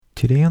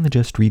Today on the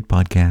Just Read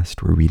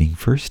podcast, we're reading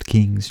 1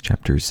 Kings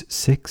chapters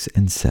 6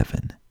 and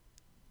 7.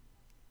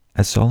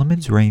 As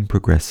Solomon's reign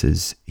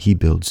progresses, he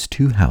builds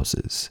two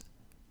houses,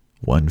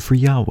 one for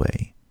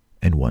Yahweh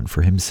and one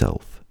for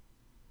himself.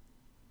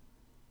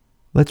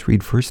 Let's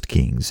read 1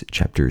 Kings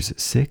chapters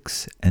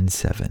 6 and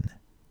 7.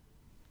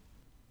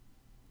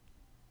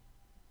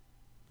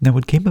 Now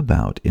it came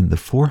about in the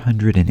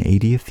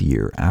 480th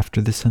year after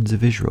the sons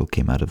of Israel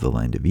came out of the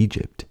land of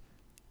Egypt,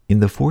 in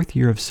the 4th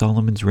year of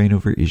Solomon's reign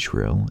over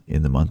Israel,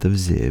 in the month of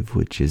Ziv,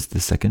 which is the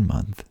 2nd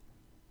month,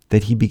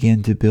 that he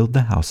began to build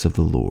the house of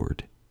the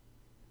Lord.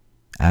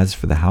 As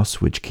for the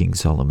house which King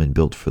Solomon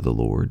built for the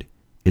Lord,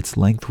 its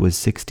length was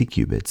 60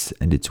 cubits,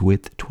 and its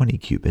width 20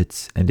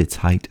 cubits, and its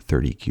height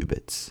 30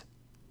 cubits.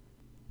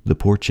 The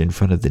porch in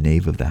front of the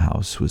nave of the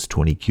house was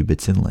 20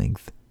 cubits in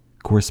length,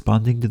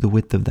 corresponding to the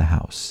width of the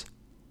house,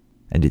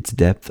 and its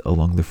depth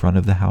along the front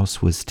of the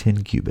house was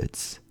 10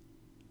 cubits.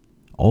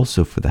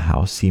 Also for the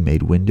house he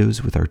made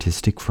windows with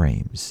artistic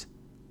frames.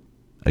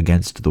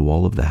 Against the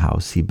wall of the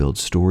house he built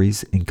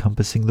stories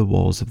encompassing the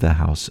walls of the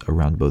house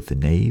around both the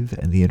nave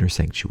and the inner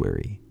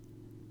sanctuary.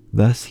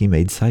 Thus he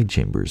made side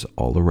chambers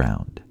all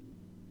around.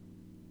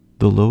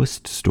 The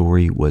lowest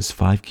story was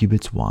 5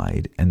 cubits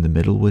wide, and the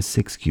middle was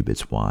 6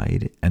 cubits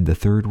wide, and the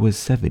third was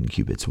 7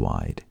 cubits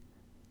wide.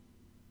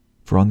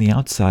 For on the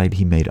outside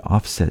he made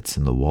offsets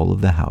in the wall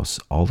of the house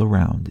all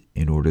around,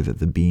 in order that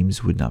the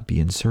beams would not be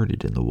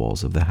inserted in the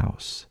walls of the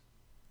house.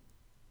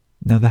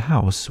 Now the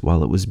house,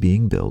 while it was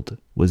being built,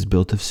 was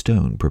built of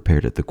stone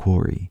prepared at the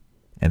quarry,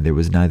 and there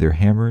was neither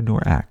hammer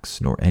nor axe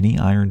nor any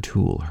iron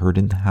tool heard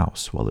in the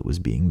house while it was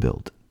being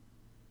built.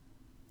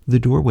 The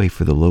doorway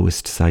for the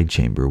lowest side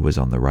chamber was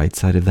on the right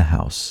side of the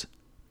house,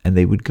 and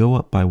they would go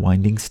up by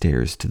winding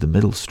stairs to the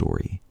middle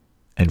story,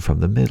 and from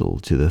the middle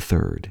to the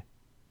third.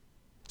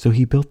 So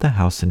he built the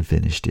house and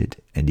finished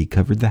it, and he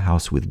covered the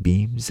house with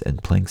beams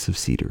and planks of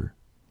cedar.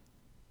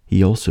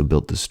 He also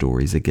built the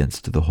stories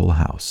against the whole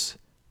house,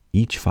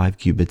 each 5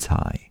 cubits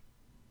high,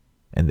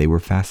 and they were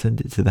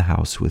fastened to the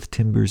house with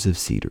timbers of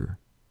cedar.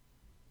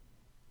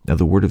 Now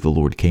the word of the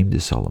Lord came to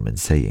Solomon,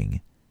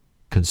 saying,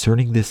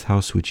 "Concerning this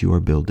house which you are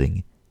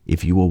building,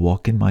 if you will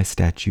walk in my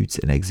statutes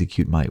and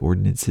execute my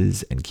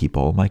ordinances and keep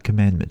all my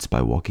commandments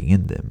by walking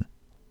in them,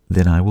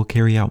 then I will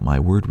carry out my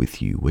word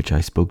with you which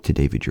I spoke to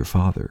David your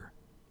father.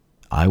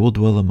 I will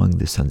dwell among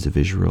the sons of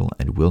Israel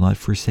and will not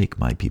forsake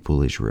my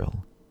people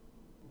Israel."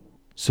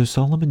 So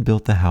Solomon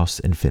built the house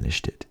and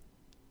finished it.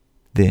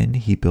 Then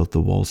he built the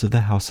walls of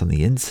the house on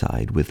the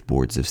inside with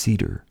boards of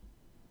cedar.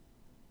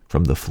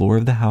 From the floor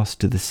of the house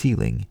to the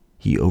ceiling,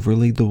 he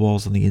overlaid the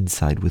walls on the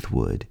inside with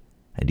wood,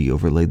 and he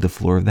overlaid the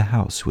floor of the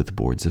house with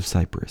boards of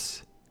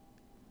cypress.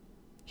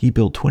 He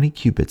built 20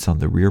 cubits on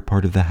the rear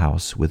part of the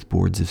house with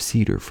boards of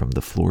cedar from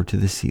the floor to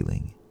the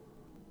ceiling.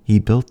 He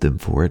built them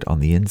for it on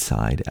the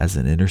inside as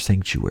an inner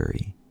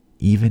sanctuary,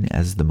 even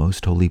as the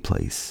most holy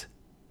place.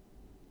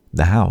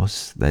 The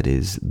house, that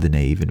is, the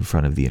nave in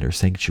front of the inner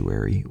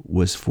sanctuary,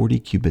 was 40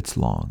 cubits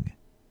long.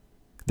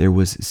 There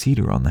was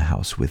cedar on the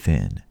house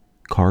within,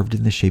 carved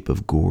in the shape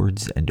of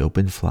gourds and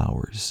open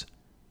flowers.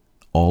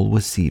 All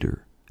was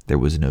cedar, there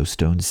was no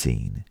stone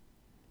seen.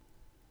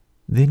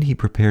 Then he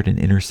prepared an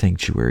inner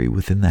sanctuary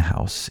within the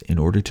house in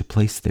order to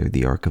place there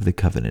the ark of the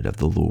covenant of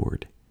the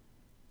Lord.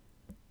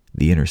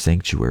 The inner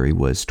sanctuary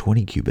was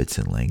 20 cubits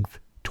in length,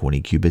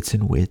 20 cubits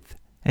in width,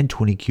 and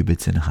 20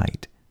 cubits in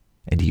height,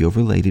 and he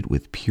overlaid it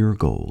with pure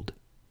gold.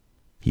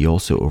 He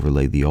also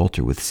overlaid the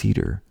altar with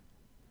cedar.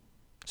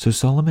 So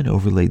Solomon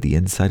overlaid the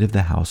inside of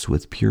the house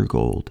with pure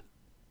gold,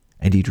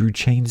 and he drew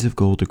chains of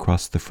gold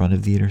across the front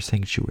of the inner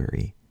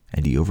sanctuary,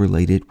 and he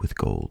overlaid it with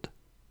gold.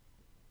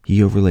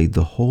 He overlaid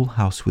the whole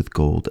house with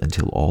gold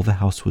until all the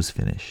house was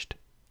finished.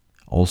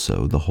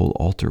 Also the whole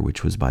altar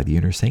which was by the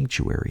inner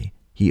sanctuary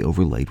he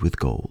overlaid with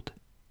gold.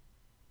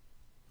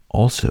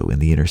 Also in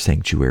the inner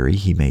sanctuary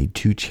he made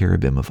 2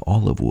 cherubim of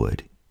olive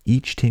wood,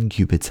 each 10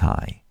 cubits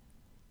high.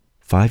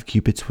 5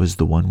 cubits was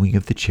the one wing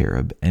of the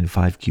cherub, and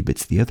 5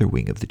 cubits the other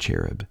wing of the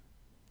cherub.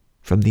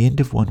 From the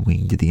end of one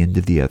wing to the end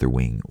of the other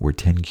wing were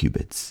 10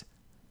 cubits.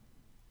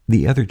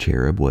 The other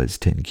cherub was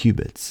 10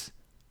 cubits.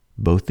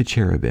 Both the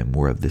cherubim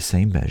were of the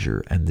same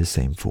measure and the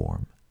same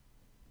form.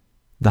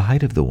 The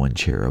height of the one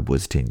cherub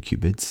was 10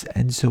 cubits,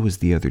 and so was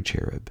the other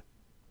cherub.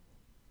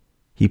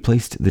 He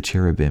placed the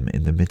cherubim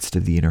in the midst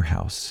of the inner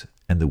house,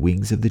 and the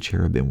wings of the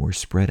cherubim were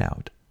spread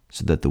out,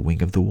 so that the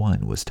wing of the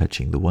one was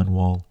touching the one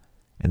wall,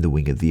 and the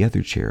wing of the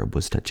other cherub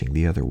was touching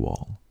the other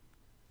wall.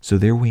 So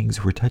their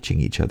wings were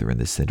touching each other in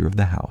the center of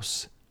the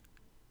house.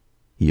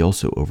 He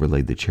also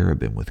overlaid the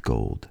cherubim with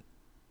gold.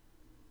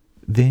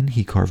 Then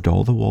he carved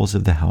all the walls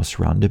of the house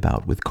round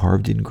about with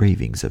carved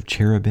engravings of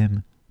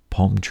cherubim,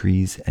 palm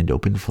trees, and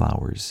open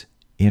flowers,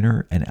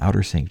 inner and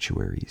outer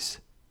sanctuaries.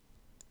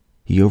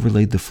 He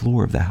overlaid the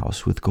floor of the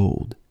house with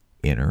gold,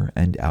 inner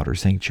and outer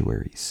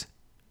sanctuaries.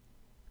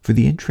 For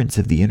the entrance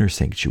of the inner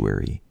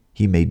sanctuary,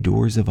 he made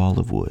doors of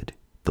olive wood,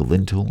 the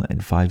lintel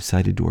and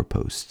 5-sided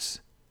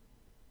doorposts.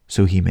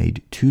 So he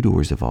made 2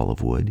 doors of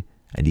olive wood,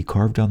 and he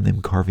carved on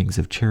them carvings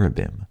of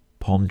cherubim,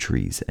 palm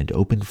trees, and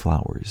open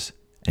flowers,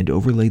 and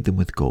overlaid them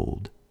with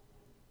gold.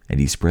 And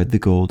he spread the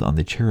gold on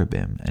the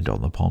cherubim and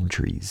on the palm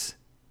trees.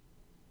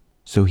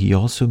 So he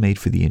also made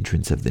for the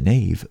entrance of the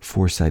nave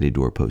 4-sided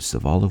doorposts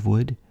of olive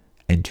wood,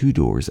 and 2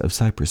 doors of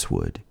cypress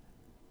wood.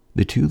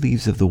 The 2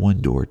 leaves of the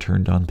one door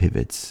turned on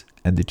pivots,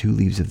 and the 2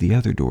 leaves of the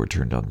other door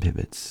turned on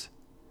pivots.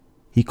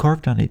 He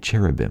carved on it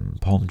cherubim,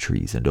 palm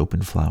trees, and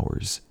open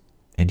flowers,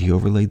 and he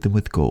overlaid them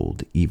with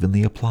gold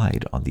evenly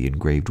applied on the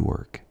engraved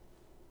work.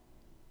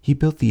 He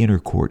built the inner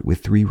court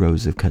with 3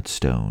 rows of cut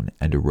stone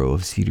and a row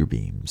of cedar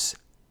beams.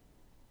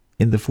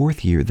 In the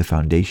 4th year the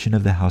foundation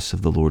of the house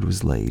of the Lord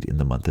was laid in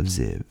the month of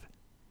Ziv.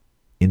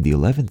 In the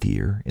 11th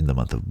year, in the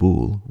month of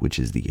Bul, which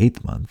is the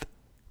 8th month,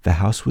 the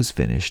house was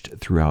finished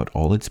throughout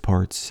all its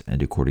parts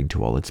and according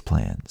to all its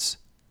plans.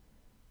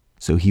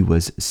 So he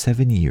was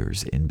 7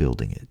 years in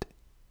building it.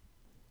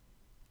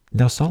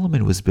 Now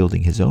Solomon was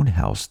building his own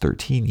house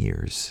 13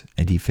 years,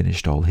 and he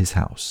finished all his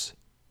house.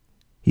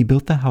 He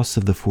built the house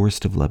of the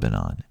forest of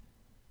Lebanon.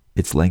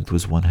 Its length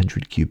was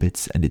 100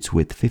 cubits, and its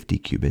width 50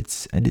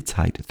 cubits, and its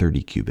height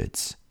 30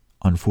 cubits,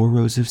 on 4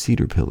 rows of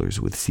cedar pillars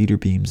with cedar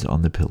beams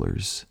on the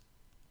pillars.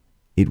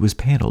 It was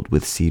paneled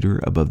with cedar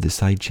above the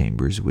side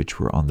chambers which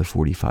were on the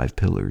 45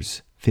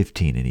 pillars,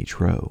 15 in each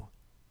row.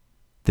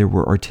 There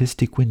were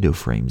artistic window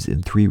frames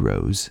in 3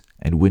 rows,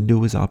 and window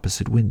was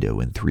opposite window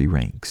in 3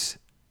 ranks.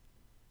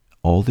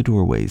 All the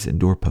doorways and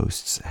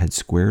doorposts had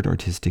squared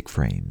artistic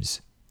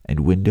frames, and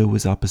window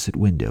was opposite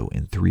window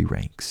in 3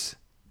 ranks.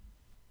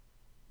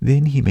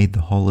 Then he made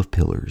the hall of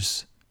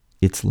pillars.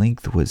 Its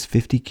length was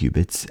 50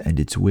 cubits, and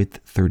its width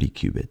 30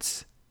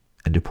 cubits,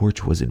 and a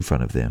porch was in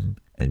front of them,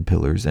 and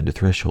pillars and a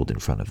threshold in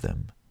front of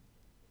them.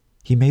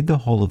 He made the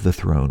hall of the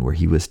throne where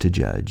he was to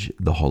judge,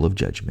 the hall of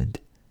judgment,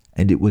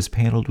 and it was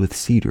paneled with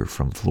cedar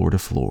from floor to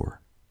floor.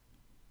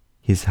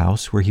 His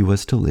house where he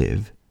was to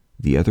live,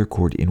 the other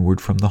court inward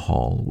from the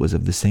hall, was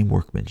of the same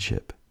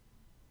workmanship.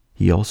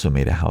 He also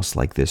made a house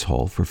like this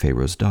hall for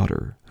Pharaoh's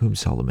daughter, whom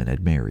Solomon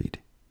had married.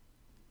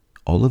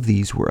 All of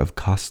these were of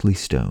costly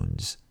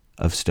stones,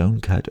 of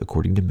stone cut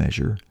according to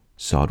measure,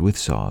 sawed with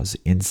saws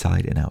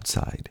inside and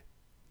outside,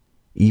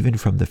 even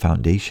from the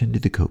foundation to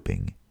the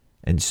coping,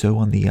 and so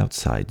on the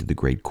outside to the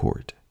great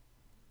court.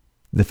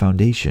 The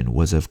foundation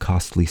was of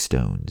costly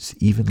stones,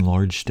 even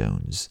large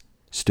stones,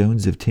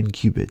 stones of 10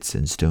 cubits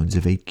and stones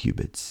of 8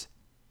 cubits,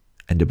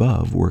 and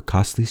above were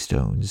costly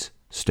stones,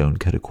 stone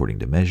cut according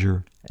to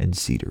measure, and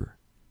cedar.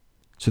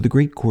 So the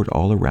great court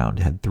all around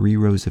had 3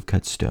 rows of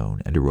cut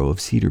stone and a row of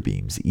cedar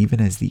beams,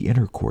 even as the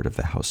inner court of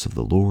the house of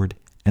the Lord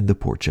and the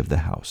porch of the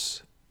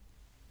house.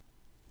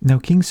 Now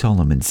King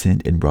Solomon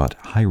sent and brought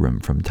Hiram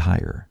from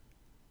Tyre.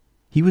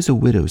 He was a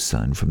widow's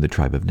son from the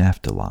tribe of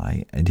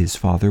Naphtali, and his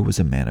father was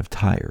a man of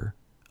Tyre,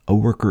 a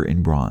worker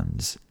in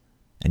bronze,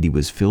 and he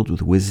was filled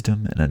with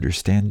wisdom and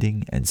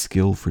understanding and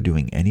skill for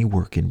doing any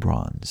work in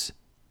bronze.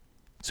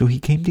 So he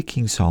came to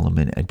King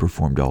Solomon and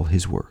performed all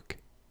his work.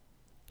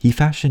 He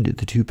fashioned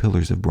the 2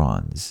 pillars of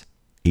bronze.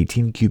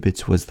 18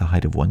 cubits was the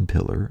height of one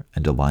pillar,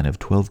 and a line of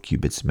 12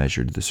 cubits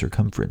measured the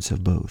circumference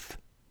of both.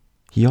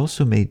 He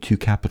also made 2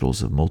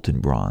 capitals of molten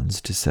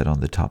bronze to set on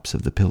the tops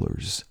of the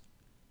pillars.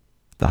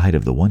 The height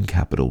of the one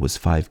capital was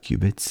 5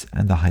 cubits,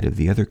 and the height of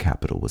the other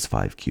capital was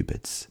 5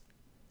 cubits.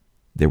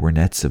 There were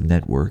nets of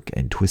network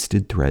and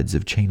twisted threads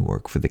of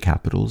chainwork for the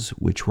capitals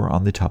which were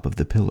on the top of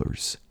the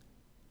pillars,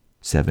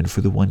 7 for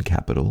the one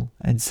capital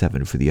and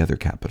 7 for the other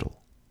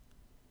capital.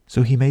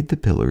 So he made the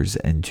pillars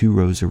and 2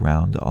 rows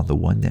around on the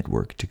one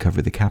network to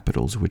cover the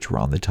capitals which were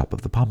on the top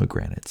of the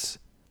pomegranates.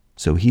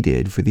 So he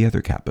did for the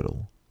other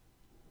capital.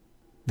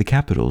 The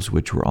capitals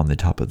which were on the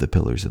top of the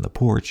pillars in the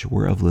porch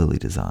were of lily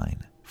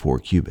design, 4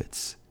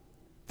 cubits.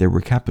 There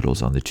were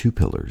capitals on the 2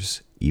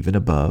 pillars, even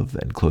above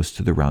and close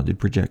to the rounded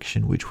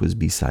projection which was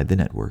beside the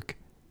network,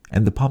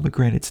 and the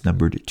pomegranates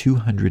numbered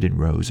 200 in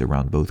rows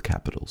around both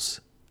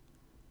capitals.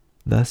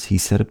 Thus he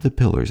set up the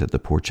pillars at the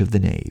porch of the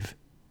nave,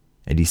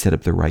 and he set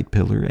up the right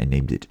pillar and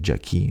named it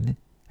Jachin,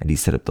 and he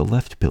set up the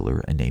left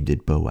pillar and named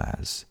it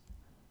Boaz.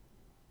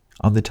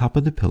 On the top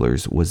of the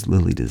pillars was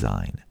lily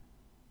design,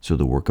 so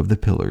the work of the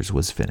pillars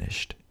was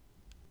finished.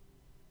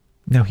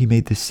 Now he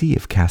made the sea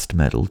of cast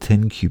metal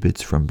 10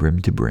 cubits from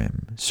brim to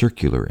brim,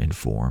 circular in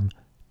form,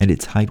 and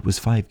its height was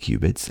 5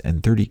 cubits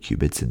and 30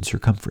 cubits in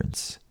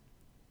circumference.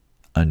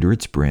 Under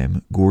its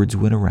brim, gourds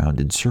went around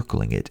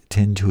encircling it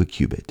 10 to a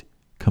cubit,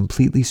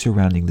 completely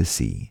surrounding the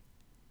sea.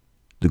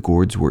 The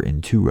gourds were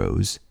in 2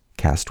 rows,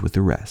 cast with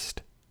the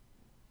rest.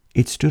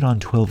 It stood on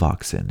 12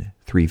 oxen,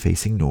 3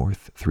 facing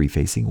north, 3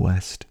 facing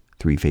west,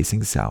 3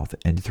 facing south,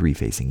 and 3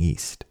 facing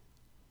east.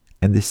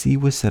 And the sea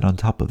was set on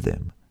top of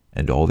them,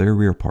 and all their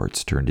rear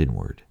parts turned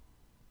inward.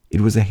 It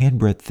was a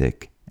handbreadth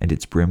thick, and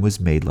its brim was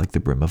made like the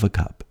brim of a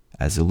cup,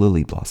 as a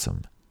lily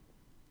blossom.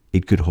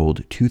 It could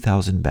hold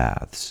 2,000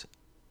 baths.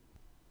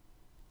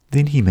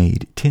 Then he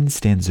made 10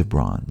 stands of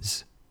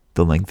bronze.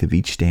 The length of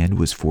each stand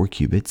was 4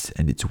 cubits,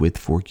 and its width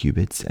 4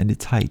 cubits, and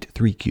its height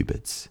 3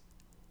 cubits.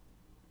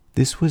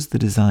 This was the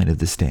design of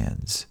the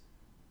stands.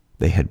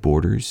 They had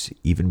borders,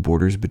 even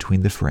borders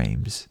between the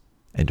frames.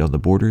 and on the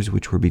borders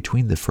which were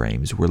between the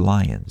frames were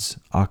lions,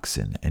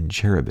 oxen, and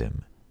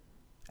cherubim.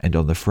 And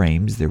on the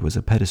frames there was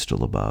a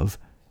pedestal above,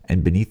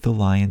 and beneath the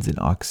lions and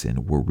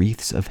oxen were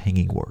wreaths of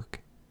hanging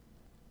work.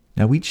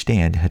 Now each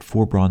stand had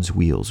 4 bronze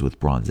wheels with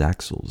bronze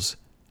axles,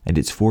 and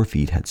its 4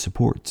 feet had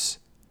supports.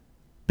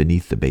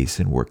 Beneath the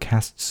basin were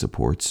cast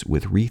supports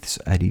with wreaths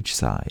at each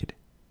side.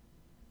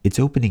 Its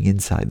opening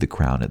inside the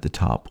crown at the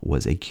top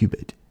was a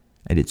cubit,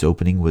 and its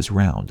opening was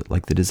round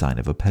like the design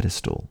of a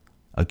pedestal,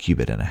 a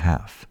cubit and a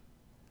half.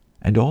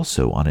 And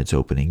also on its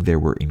opening there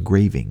were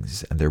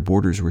engravings, and their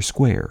borders were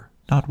square,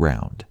 not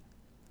round.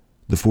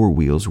 The 4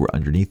 wheels were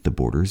underneath the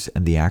borders,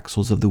 and the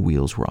axles of the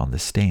wheels were on the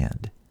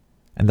stand,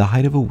 and the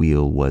height of a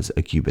wheel was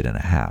a cubit and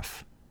a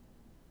half.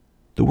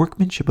 The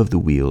workmanship of the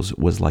wheels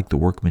was like the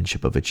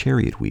workmanship of a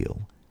chariot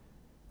wheel.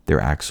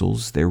 Their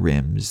axles, their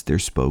rims, their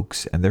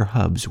spokes, and their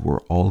hubs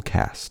were all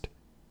cast.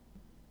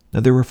 Now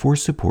there were 4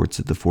 supports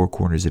at the 4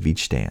 corners of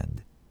each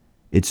stand.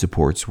 Its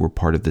supports were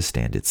part of the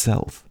stand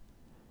itself.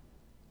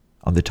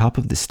 On the top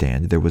of the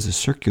stand there was a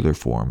circular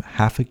form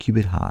half a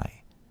cubit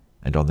high,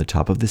 and on the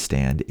top of the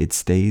stand its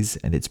stays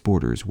and its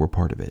borders were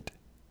part of it.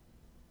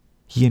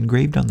 He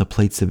engraved on the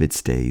plates of its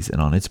stays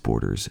and on its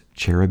borders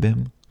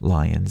cherubim,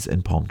 lions,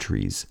 and palm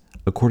trees,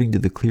 according to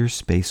the clear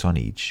space on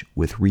each,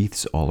 with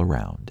wreaths all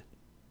around.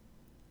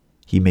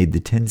 He made the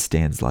 10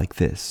 stands like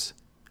this.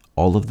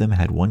 All of them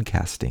had 1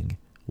 casting,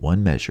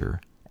 1 measure,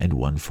 and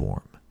 1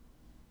 form.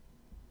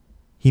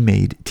 He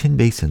made 10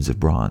 basins of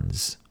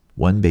bronze.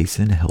 1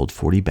 basin held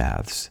 40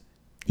 baths.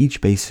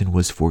 Each basin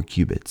was 4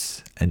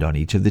 cubits, and on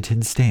each of the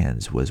 10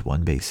 stands was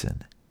 1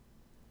 basin.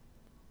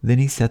 Then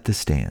he set the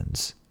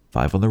stands,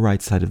 5 on the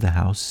right side of the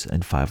house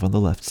and 5 on the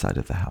left side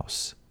of the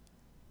house.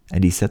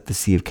 And he set the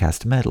sea of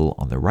cast metal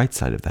on the right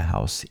side of the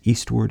house,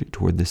 eastward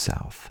toward the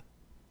south.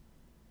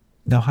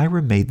 Now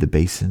Hiram made the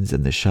basins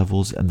and the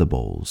shovels and the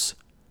bowls.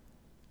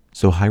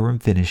 So Hiram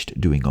finished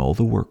doing all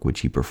the work which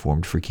he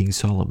performed for King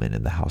Solomon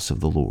in the house of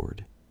the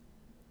Lord.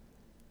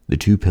 The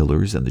 2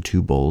 pillars and the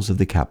 2 bowls of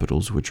the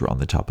capitals which were on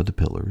the top of the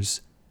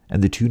pillars,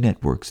 and the 2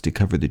 networks to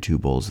cover the 2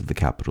 bowls of the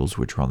capitals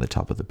which were on the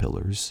top of the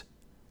pillars,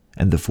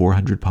 and the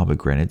 400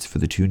 pomegranates for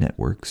the 2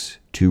 networks,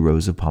 2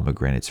 rows of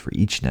pomegranates for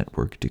each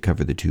network to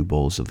cover the 2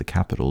 bowls of the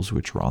capitals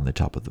which were on the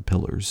top of the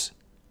pillars,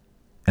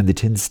 and the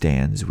 10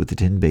 stands with the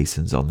 10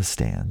 basins on the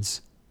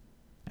stands,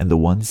 and the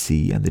 1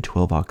 sea and the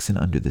 12 oxen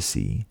under the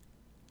sea,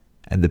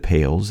 and the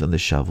pails and the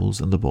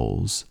shovels and the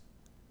bowls.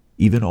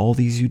 Even all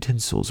these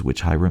utensils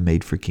which Hiram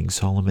made for King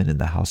Solomon in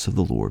the house of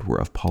the Lord were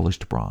of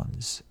polished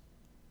bronze.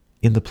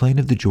 In the plain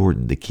of the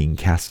Jordan the king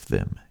cast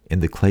them, in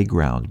the clay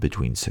ground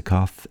between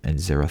Succoth and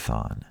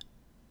Zerathon.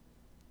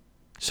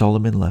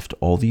 Solomon left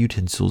all the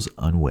utensils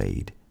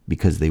unweighed,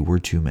 because they were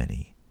too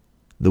many.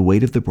 The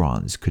weight of the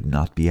bronze could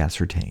not be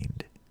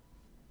ascertained.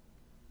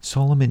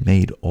 Solomon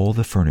made all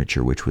the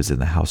furniture which was in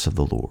the house of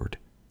the Lord,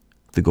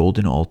 the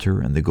golden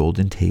altar and the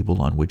golden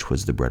table on which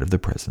was the bread of the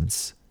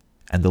presence,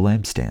 and the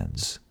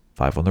lampstands,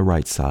 5 on the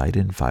right side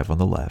and 5 on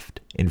the left,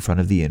 in front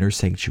of the inner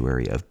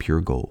sanctuary of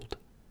pure gold,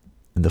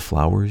 and the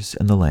flowers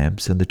and the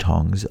lamps and the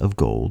tongs of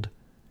gold,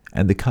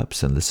 and the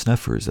cups and the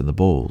snuffers and the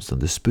bowls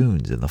and the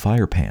spoons and the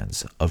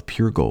firepans of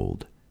pure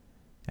gold,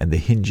 and the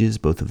hinges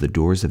both of the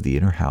doors of the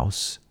inner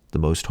house, the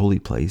most holy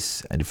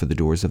place, and for the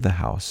doors of the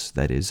house,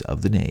 that is,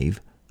 of the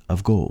nave,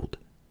 of gold.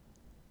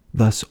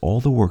 Thus all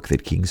the work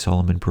that King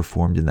Solomon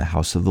performed in the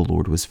house of the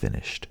Lord was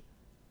finished.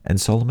 And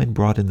Solomon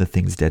brought in the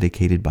things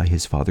dedicated by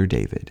his father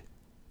David,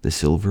 the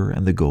silver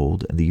and the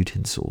gold and the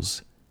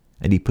utensils,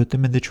 and he put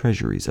them in the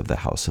treasuries of the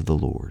house of the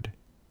Lord.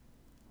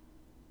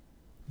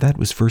 That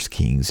was 1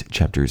 Kings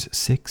chapters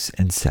 6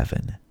 and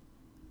 7.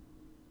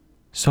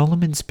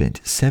 Solomon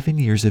spent 7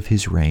 years of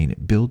his reign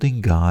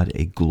building God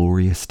a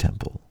glorious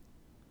temple.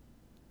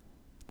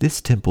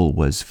 This temple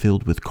was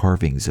filled with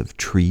carvings of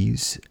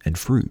trees and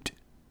fruit,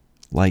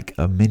 like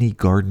a mini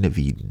Garden of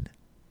Eden.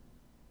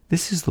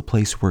 This is the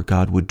place where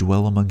God would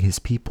dwell among his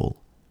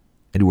people,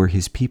 and where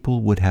his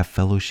people would have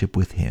fellowship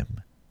with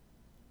him.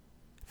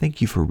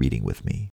 Thank you for reading with me.